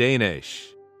Ashley Danish.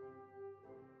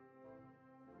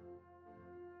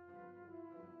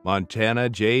 Montana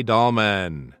J.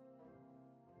 Dahlman.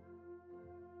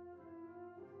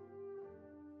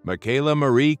 Michaela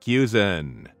Marie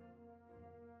Cusin.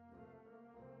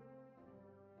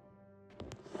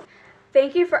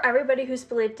 Thank you for everybody who's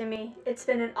believed in me. It's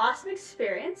been an awesome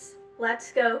experience.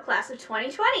 Let's go, class of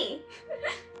 2020.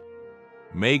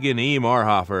 Megan E.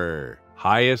 Marhofer,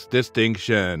 highest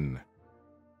distinction.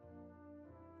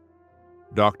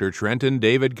 Dr. Trenton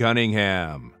David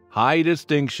Cunningham, high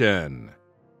distinction.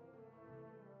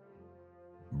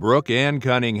 Brooke Ann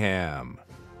Cunningham.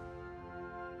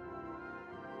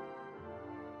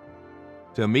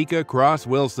 Tamika Cross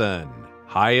Wilson,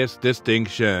 highest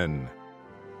distinction.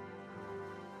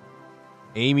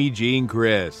 Amy Jean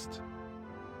Christ.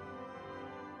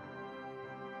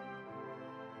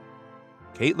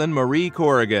 Caitlin Marie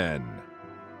Corrigan.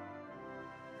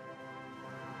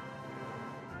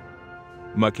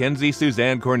 Mackenzie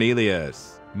Suzanne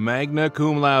Cornelius, magna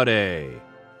cum laude.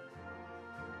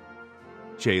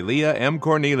 Chalia M.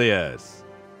 Cornelius.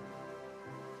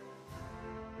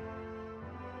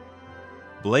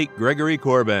 Blake Gregory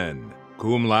Corbin,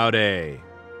 cum laude.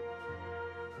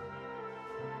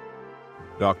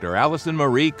 Dr. Allison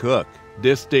Marie Cook,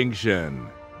 distinction.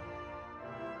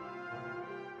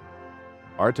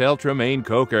 Artel Tremaine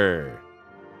Coker.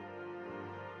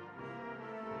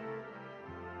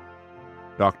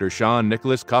 Dr. Sean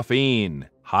Nicholas Coffeen,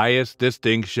 highest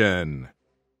distinction.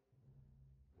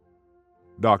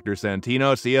 Dr.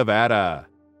 Santino Ciavata.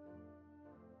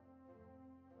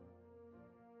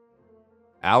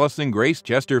 Allison Grace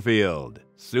Chesterfield,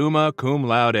 summa cum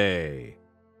laude.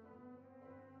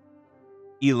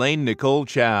 Elaine Nicole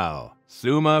Chow,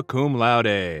 summa cum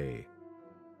laude.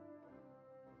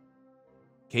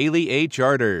 Kaylee A.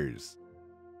 Charters.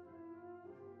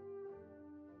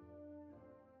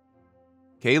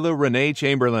 Kayla Renee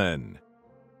Chamberlain.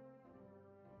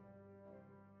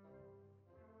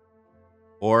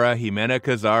 Aura Jimena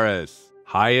Cazares,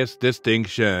 highest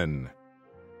distinction.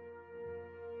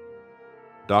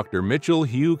 Dr. Mitchell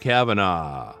Hugh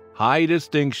Kavanaugh, high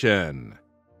distinction.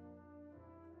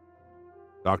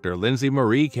 Dr. Lindsay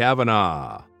Marie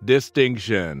Kavanaugh,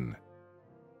 distinction.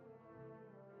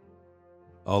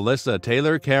 Alyssa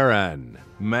Taylor Karen,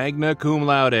 magna cum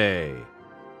laude.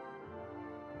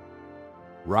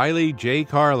 Riley J.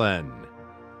 Carlin.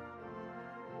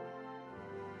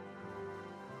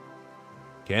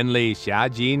 Kenley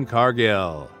Shajin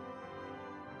Cargill.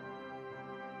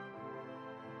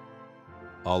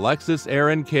 Alexis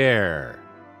Aaron Kerr.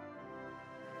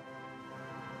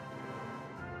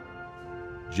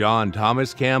 John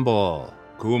Thomas Campbell,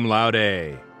 cum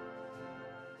laude.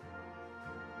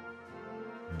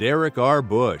 Derek R.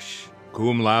 Bush,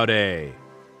 cum laude.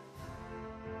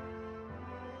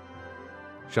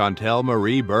 Chantel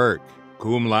Marie Burke,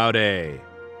 cum laude.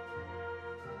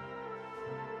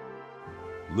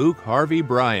 Luke Harvey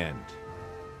Bryant.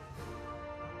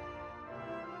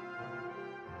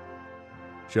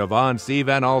 Siobhan C.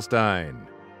 Van Alstyne.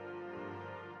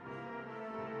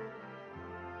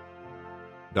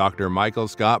 Dr. Michael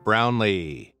Scott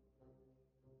Brownlee.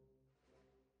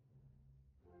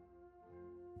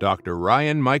 Dr.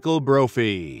 Ryan Michael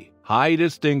Brophy, high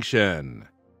distinction.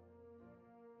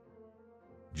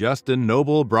 Justin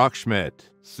Noble Brockschmidt,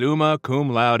 summa cum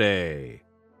laude.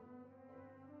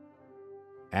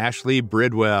 Ashley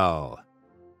Bridwell.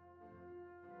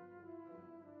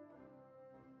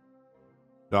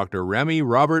 Dr. Remy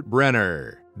Robert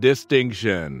Brenner,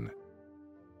 distinction.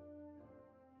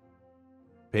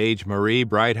 Paige Marie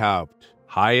Breithaupt,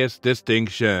 highest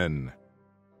distinction.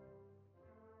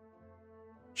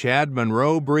 Chad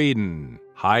Monroe Breeden,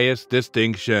 highest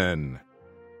distinction.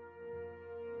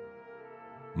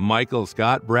 Michael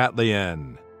Scott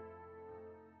Bratlian.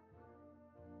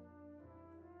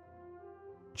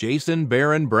 Jason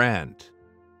Barron Brandt.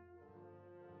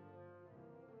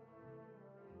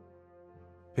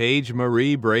 Paige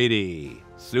Marie Brady,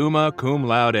 summa cum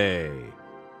laude.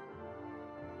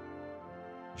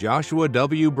 Joshua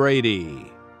W.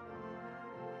 Brady.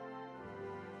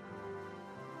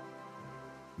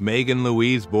 Megan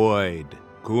Louise Boyd,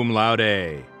 cum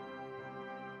laude.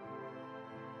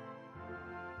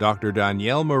 Dr.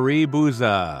 Danielle Marie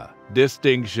Bouza,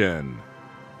 distinction.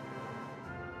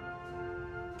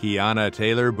 Kiana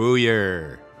Taylor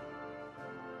Booyer.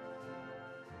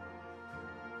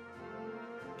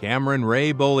 Cameron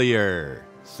Ray Bollier,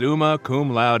 summa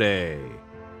cum laude.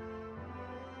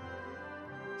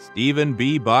 Stephen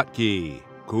B. Botke,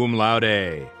 cum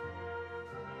laude.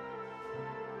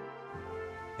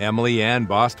 Emily Ann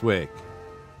Bostwick.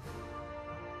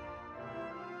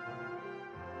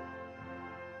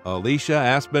 Alicia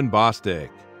Aspen Bostick.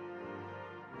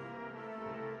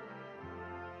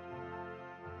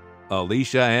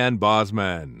 Alicia Ann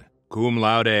Bosman, cum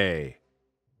laude.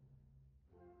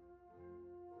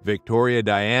 Victoria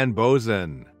Diane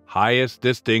Bozen, highest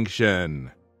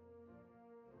distinction.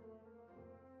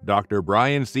 Dr.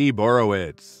 Brian C.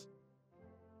 Borowitz.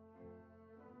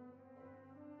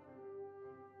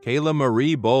 Kayla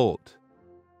Marie Bolt.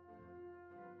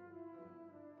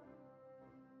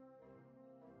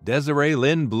 Desiree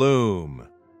Lynn Bloom.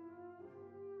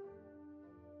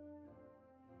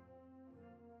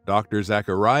 Dr.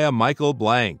 Zachariah Michael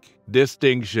Blank,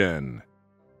 distinction.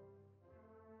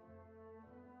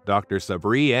 Dr.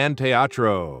 Sabri Ann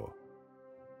Teatro,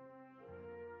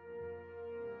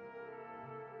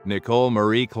 Nicole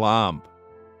Marie Klomp,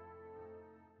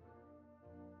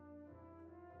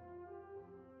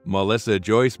 Melissa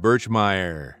Joyce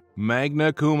Birchmeyer,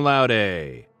 magna cum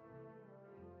laude,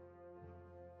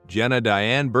 Jenna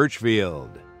Diane Birchfield,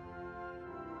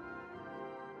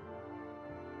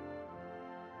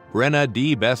 Brenna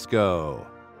D. Besco,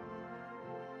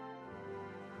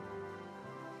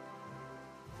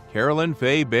 Carolyn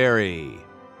Faye Berry,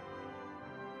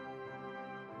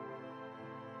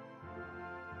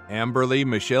 Amberly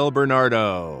Michelle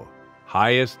Bernardo,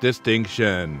 highest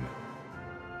distinction.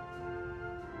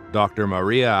 Dr.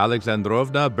 Maria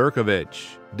Alexandrovna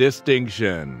Berkovich,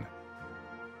 distinction.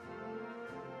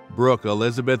 Brooke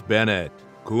Elizabeth Bennett,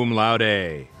 cum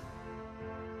laude.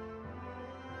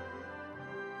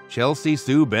 Chelsea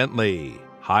Sue Bentley,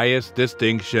 highest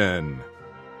distinction.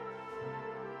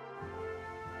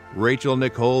 Rachel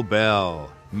Nicole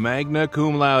Bell, magna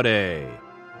cum laude.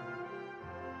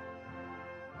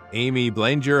 Amy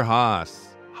Blanger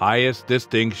Haas, highest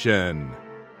distinction.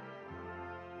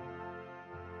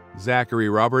 Zachary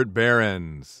Robert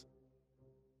Behrens,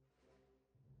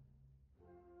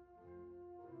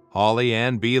 Holly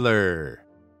Ann Beeler,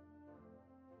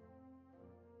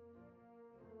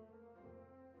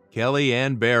 Kelly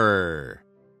Ann Bearer,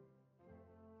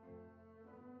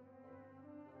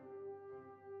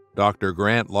 Dr.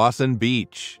 Grant Lawson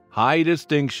Beach, high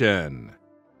distinction.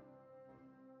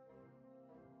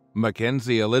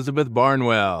 Mackenzie Elizabeth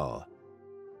Barnwell,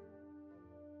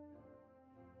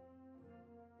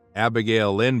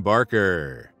 Abigail Lynn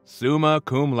Barker, summa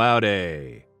cum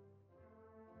laude.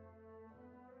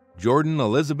 Jordan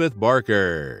Elizabeth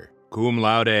Barker, cum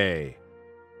laude.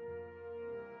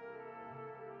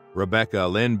 Rebecca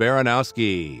Lynn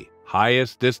Baranowski,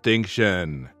 highest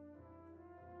distinction.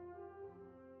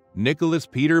 Nicholas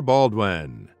Peter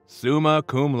Baldwin, summa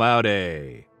cum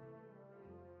laude.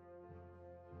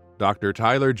 Dr.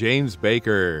 Tyler James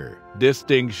Baker,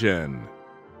 distinction.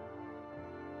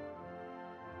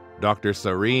 Dr.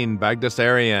 Serene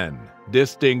Bagdasarian,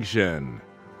 distinction.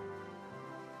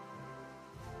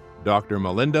 Dr.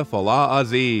 Melinda Falah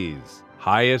Aziz,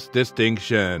 highest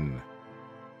distinction.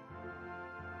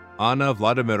 Anna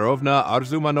Vladimirovna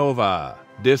Arzumanova,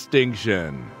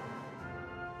 distinction.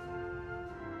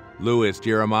 Louis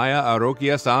Jeremiah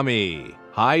Arokiasamy,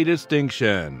 high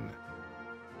distinction.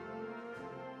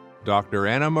 Dr.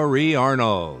 Anna Marie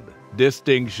Arnold,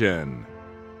 distinction.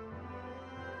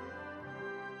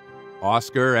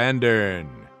 Oscar Andern,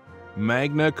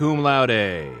 magna cum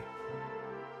laude.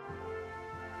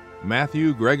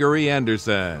 Matthew Gregory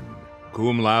Anderson,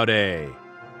 cum laude.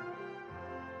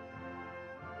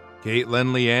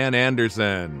 Caitlin Leanne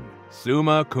Anderson,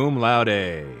 summa cum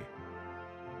laude.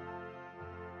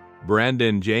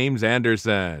 Brandon James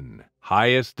Anderson,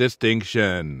 highest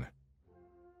distinction.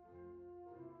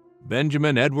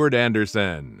 Benjamin Edward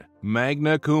Anderson,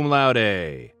 magna cum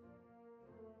laude.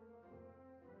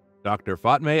 Dr.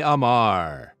 Fatme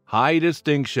Amar, high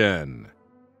distinction.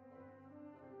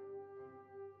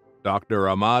 Dr.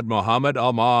 Ahmad Mohammed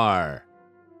Amar.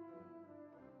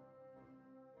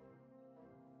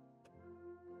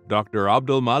 Dr.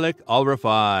 Abdul Malik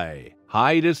Al-Rafai,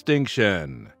 high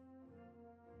distinction.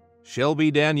 Shelby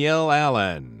Danielle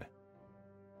Allen.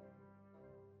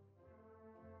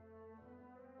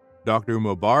 Dr.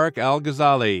 Mubarak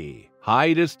Al-Ghazali,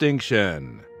 high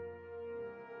distinction.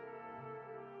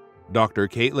 Dr.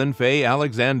 Caitlin Faye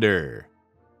Alexander.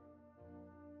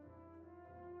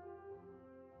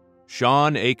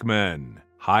 Sean Aikman,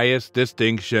 highest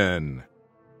distinction.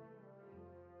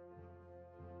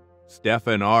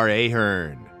 Stephen R.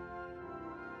 Ahern.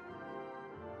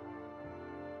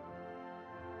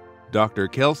 Dr.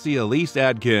 Kelsey Elise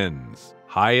Adkins,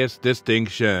 highest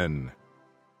distinction.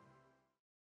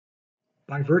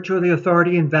 By virtue of the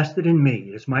authority invested in me,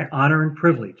 it is my honor and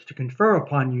privilege to confer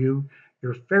upon you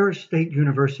your Ferris State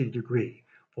University degree,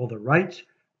 for the rights,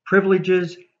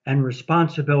 privileges, and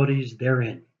responsibilities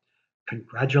therein.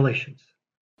 Congratulations.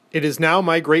 It is now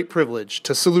my great privilege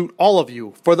to salute all of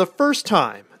you for the first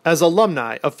time as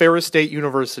alumni of Ferris State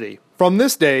University. From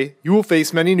this day, you will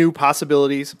face many new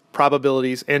possibilities,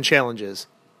 probabilities, and challenges.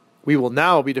 We will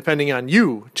now be depending on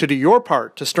you to do your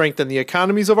part to strengthen the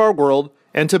economies of our world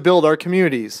and to build our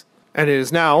communities. And it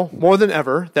is now, more than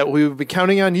ever, that we will be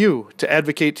counting on you to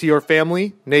advocate to your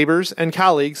family, neighbors, and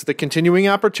colleagues the continuing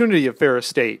opportunity of Ferris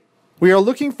State. We are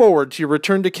looking forward to your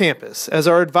return to campus as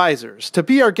our advisors, to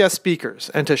be our guest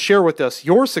speakers, and to share with us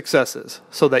your successes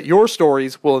so that your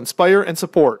stories will inspire and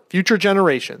support future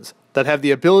generations that have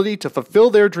the ability to fulfill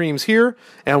their dreams here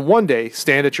and one day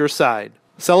stand at your side.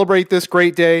 Celebrate this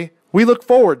great day. We look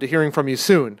forward to hearing from you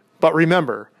soon. But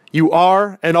remember, you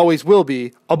are and always will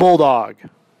be a Bulldog.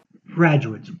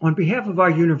 Graduates, on behalf of our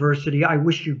university, I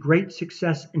wish you great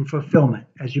success and fulfillment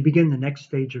as you begin the next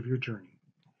stage of your journey.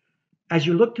 As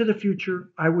you look to the future,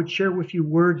 I would share with you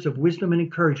words of wisdom and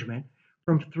encouragement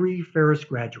from 3 Ferris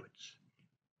graduates.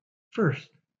 First,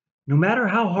 no matter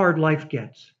how hard life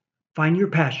gets, find your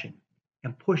passion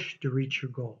and push to reach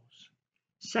your goals.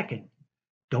 Second,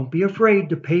 don't be afraid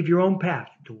to pave your own path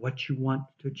to what you want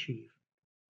to achieve.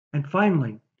 And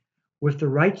finally, with the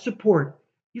right support,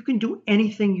 you can do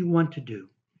anything you want to do.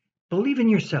 Believe in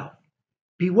yourself,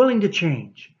 be willing to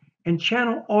change, and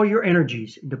channel all your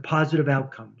energies into positive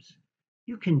outcomes.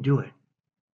 You can do it.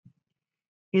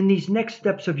 In these next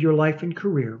steps of your life and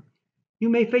career, you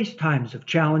may face times of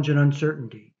challenge and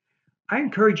uncertainty. I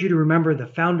encourage you to remember the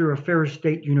founder of Ferris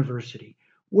State University,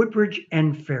 Woodbridge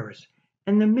N. Ferris,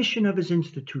 and the mission of his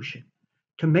institution,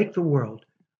 to make the world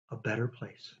a better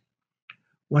place.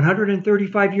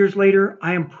 135 years later,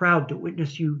 I am proud to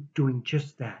witness you doing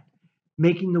just that,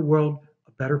 making the world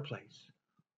a better place.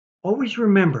 Always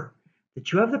remember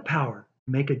that you have the power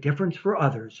to make a difference for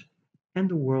others and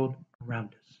the world around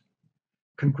us.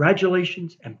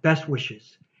 Congratulations and best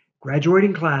wishes,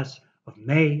 graduating class of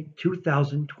May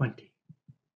 2020.